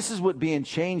 This is what being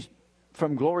changed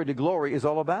from glory to glory is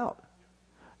all about.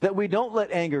 that we don't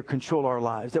let anger control our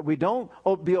lives, that we don't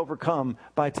be overcome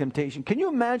by temptation. Can you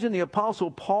imagine the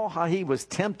Apostle Paul, how he was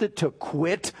tempted to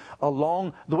quit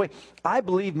along the way? I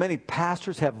believe many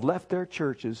pastors have left their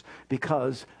churches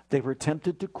because they were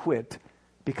tempted to quit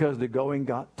because the going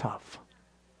got tough.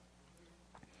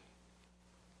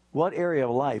 What area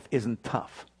of life isn't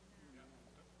tough?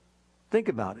 Think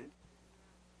about it.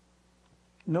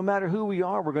 No matter who we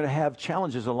are, we're going to have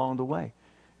challenges along the way.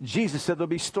 Jesus said there'll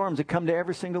be storms that come to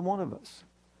every single one of us.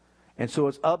 And so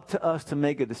it's up to us to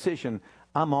make a decision.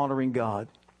 I'm honoring God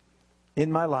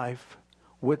in my life,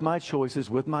 with my choices,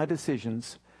 with my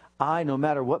decisions. No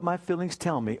matter what my feelings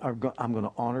tell me, I'm going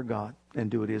to honor God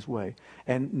and do it His way.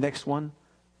 And next one,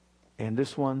 and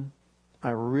this one,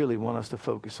 I really want us to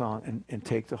focus on and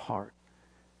take to heart.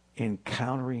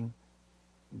 Encountering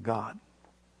God.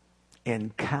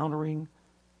 Encountering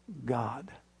God.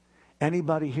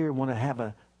 Anybody here want to have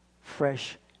a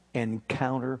fresh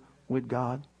encounter with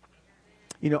God?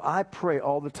 You know, I pray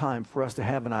all the time for us to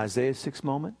have an Isaiah 6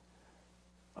 moment,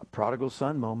 a prodigal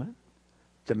son moment,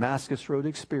 Damascus Road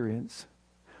experience,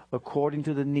 according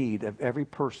to the need of every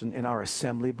person in our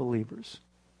assembly believers.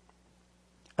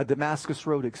 A Damascus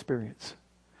Road experience,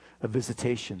 a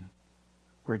visitation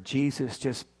where Jesus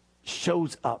just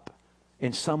shows up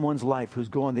in someone's life who's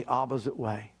going the opposite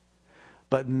way,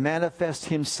 but manifests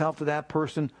Himself to that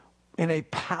person in a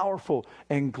powerful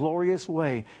and glorious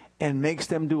way and makes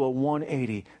them do a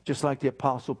 180, just like the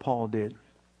Apostle Paul did.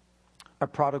 A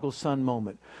prodigal son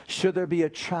moment. Should there be a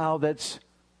child that's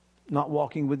not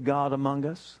walking with God among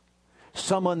us?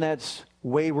 Someone that's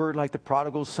wayward like the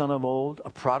prodigal son of old? A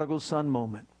prodigal son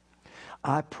moment.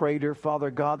 I pray, dear Father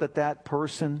God, that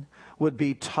person would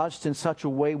be touched in such a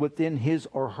way within his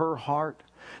or her heart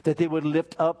that they would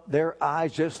lift up their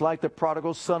eyes just like the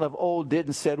prodigal son of old did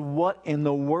and said, what in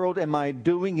the world am I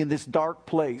doing in this dark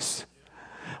place?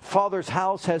 Father's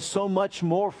house has so much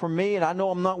more for me, and I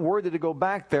know I'm not worthy to go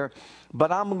back there,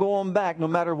 but I'm going back. No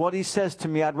matter what He says to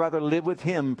me, I'd rather live with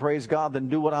Him, praise God, than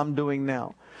do what I'm doing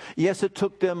now. Yes, it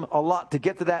took them a lot to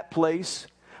get to that place,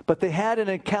 but they had an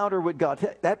encounter with God.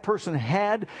 That person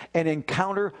had an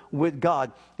encounter with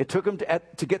God. It took them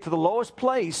to get to the lowest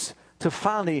place to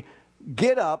finally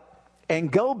get up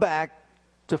and go back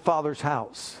to Father's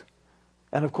house.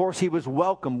 And of course, he was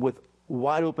welcomed with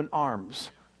wide open arms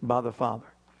by the Father.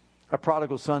 A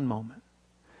prodigal son moment.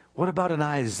 What about an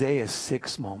Isaiah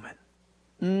 6 moment?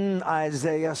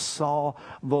 Isaiah saw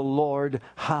the Lord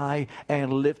high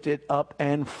and lifted up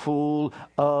and full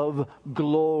of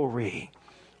glory.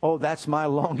 Oh, that's my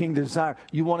longing desire.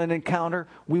 You want an encounter?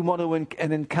 We want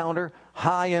an encounter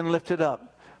high and lifted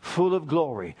up, full of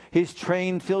glory. His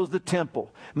train fills the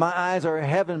temple. My eyes are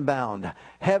heaven-bound,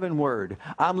 heavenward.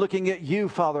 I'm looking at you,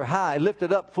 Father, high,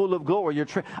 lifted up, full of glory.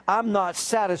 I'm not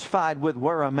satisfied with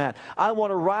where I'm at. I want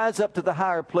to rise up to the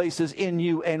higher places in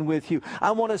you and with you.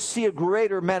 I want to see a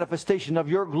greater manifestation of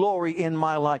your glory in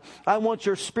my life. I want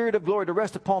your spirit of glory to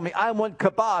rest upon me. I want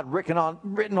kabod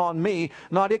written on me,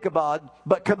 not Ichabod,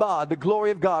 but kabod, the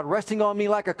glory of God, resting on me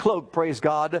like a cloak, praise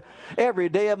God, every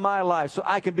day of my life, so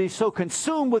I can be so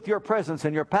consumed with your presence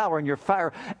and your power and your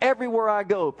fire. Everywhere I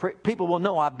go, people will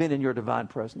know I've been in your divine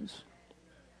presence.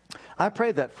 I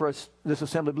pray that for us, this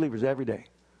assembly of believers, every day,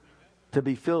 to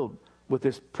be filled with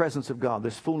this presence of God,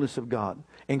 this fullness of God,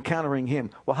 encountering Him.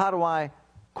 Well, how do I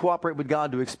cooperate with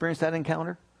God to experience that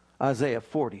encounter? Isaiah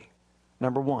 40,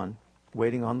 number 1,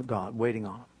 waiting on God, waiting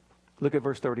on Him. Look at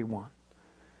verse 31.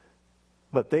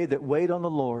 But they that wait on the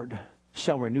Lord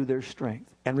shall renew their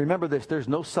strength. And remember this, there's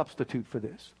no substitute for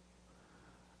this.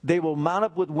 They will mount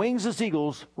up with wings as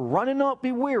eagles, run and not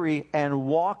be weary, and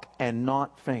walk and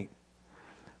not faint.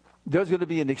 There's going to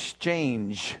be an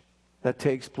exchange that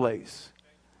takes place.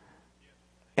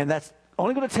 And that's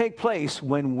only going to take place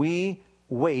when we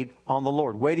wait on the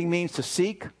Lord. Waiting means to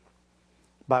seek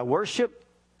by worship,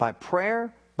 by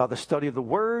prayer, by the study of the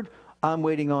Word. I'm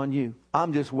waiting on you.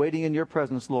 I'm just waiting in your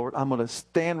presence, Lord. I'm going to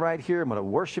stand right here. I'm going to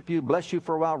worship you, bless you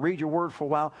for a while, read your Word for a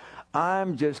while.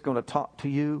 I'm just going to talk to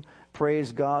you.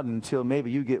 Praise God until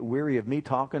maybe you get weary of me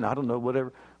talking. I don't know,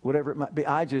 whatever it might be.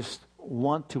 I just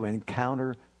want to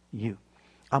encounter you.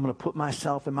 I'm going to put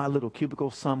myself in my little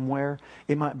cubicle somewhere.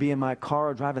 It might be in my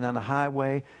car driving down the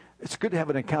highway. It's good to have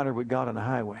an encounter with God on the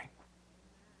highway.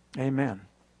 Amen.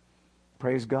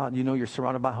 Praise God. You know you're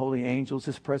surrounded by holy angels.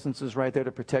 His presence is right there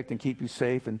to protect and keep you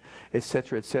safe, and et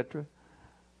cetera, et cetera.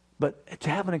 But to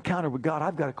have an encounter with God,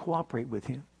 I've got to cooperate with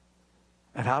Him.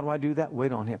 And how do I do that?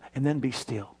 Wait on Him. And then be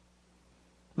still.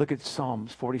 Look at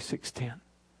Psalms 46:10.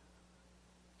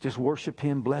 Just worship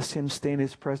Him, bless Him, stay in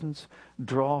His presence,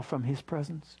 draw from His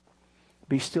presence.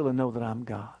 Be still and know that I'm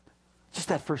God. Just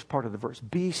that first part of the verse.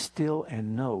 Be still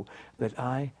and know that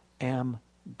I am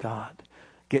God.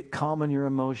 Get calm in your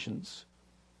emotions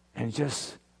and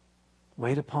just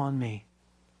wait upon me.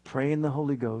 Pray in the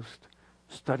Holy Ghost.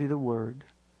 Study the Word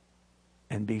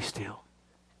and be still.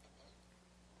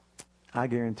 I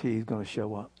guarantee He's going to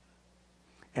show up.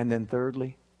 And then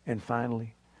thirdly and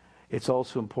finally, it's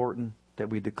also important that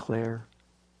we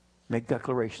make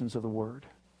declarations of the Word.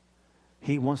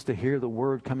 He wants to hear the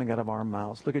Word coming out of our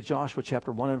mouths. Look at Joshua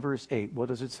chapter 1 and verse 8. What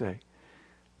does it say?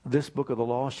 This book of the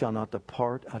law shall not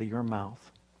depart out of your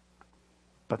mouth,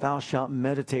 but thou shalt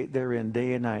meditate therein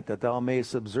day and night, that thou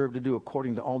mayest observe to do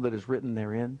according to all that is written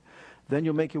therein. Then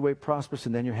you'll make your way prosperous,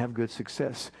 and then you'll have good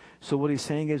success. So what he's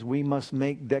saying is we must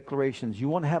make declarations. You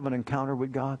want to have an encounter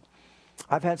with God?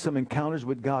 I've had some encounters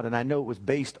with God, and I know it was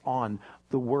based on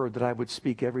the Word that I would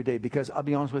speak every day. Because I'll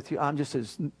be honest with you, I'm just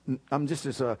as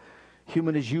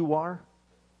human as you are,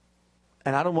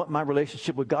 and I don't want my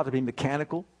relationship with God to be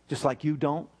mechanical, just like you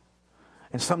don't.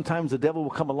 And sometimes the devil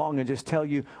will come along and just tell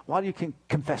you, why do you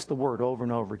confess the Word over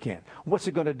and over again? What's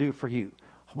it going to do for you?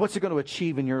 What's it going to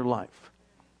achieve in your life?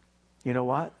 You know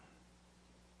what?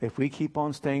 If we keep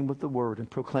on staying with the Word and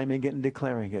proclaiming it and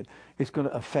declaring it, it's going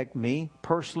to affect me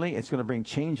personally. It's going to bring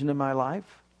change into my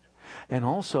life. And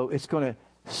also, it's going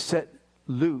to set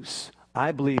loose,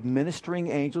 I believe, ministering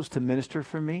angels to minister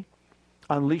for me.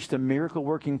 Unleash the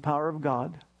miracle-working power of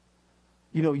God.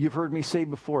 You know, you've heard me say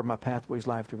before, my pathway's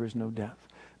life, there is no death.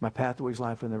 My pathway's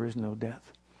life, and there is no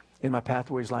death. In my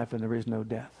pathway's life, and there is no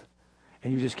death.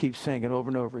 And you just keep saying it over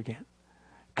and over again.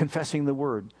 Confessing the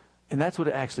Word. And that's what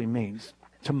it actually means.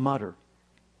 To mutter.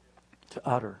 To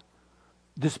utter.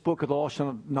 This book of the law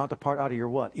shall not depart out of your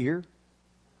what? Ear?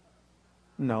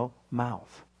 No,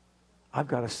 mouth. I've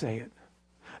got to say it.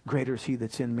 Greater is He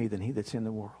that's in me than he that's in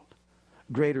the world.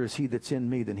 Greater is He that's in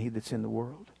me than he that's in the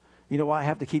world. You know why I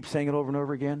have to keep saying it over and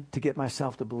over again? To get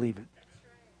myself to believe it.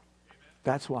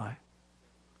 That's why.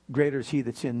 Greater is He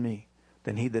that's in me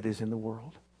than he that is in the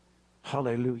world.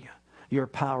 Hallelujah. Your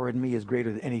power in me is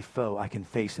greater than any foe I can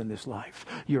face in this life.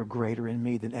 You're greater in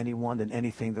me than anyone, than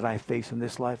anything that I face in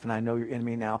this life. And I know you're in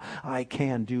me now. I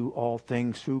can do all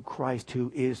things through Christ who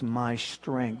is my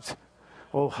strength.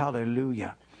 Oh,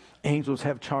 hallelujah. Angels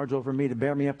have charge over me to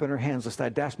bear me up in her hands lest I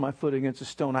dash my foot against a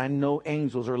stone. I know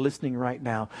angels are listening right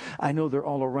now. I know they're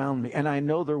all around me. And I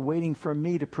know they're waiting for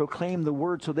me to proclaim the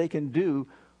Word so they can do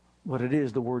what it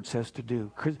is the Word says to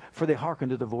do. For they hearken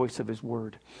to the voice of His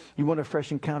Word. You want a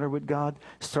fresh encounter with God?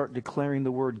 Start declaring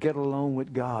the Word. Get alone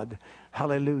with God.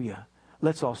 Hallelujah.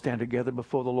 Let's all stand together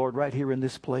before the Lord right here in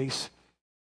this place.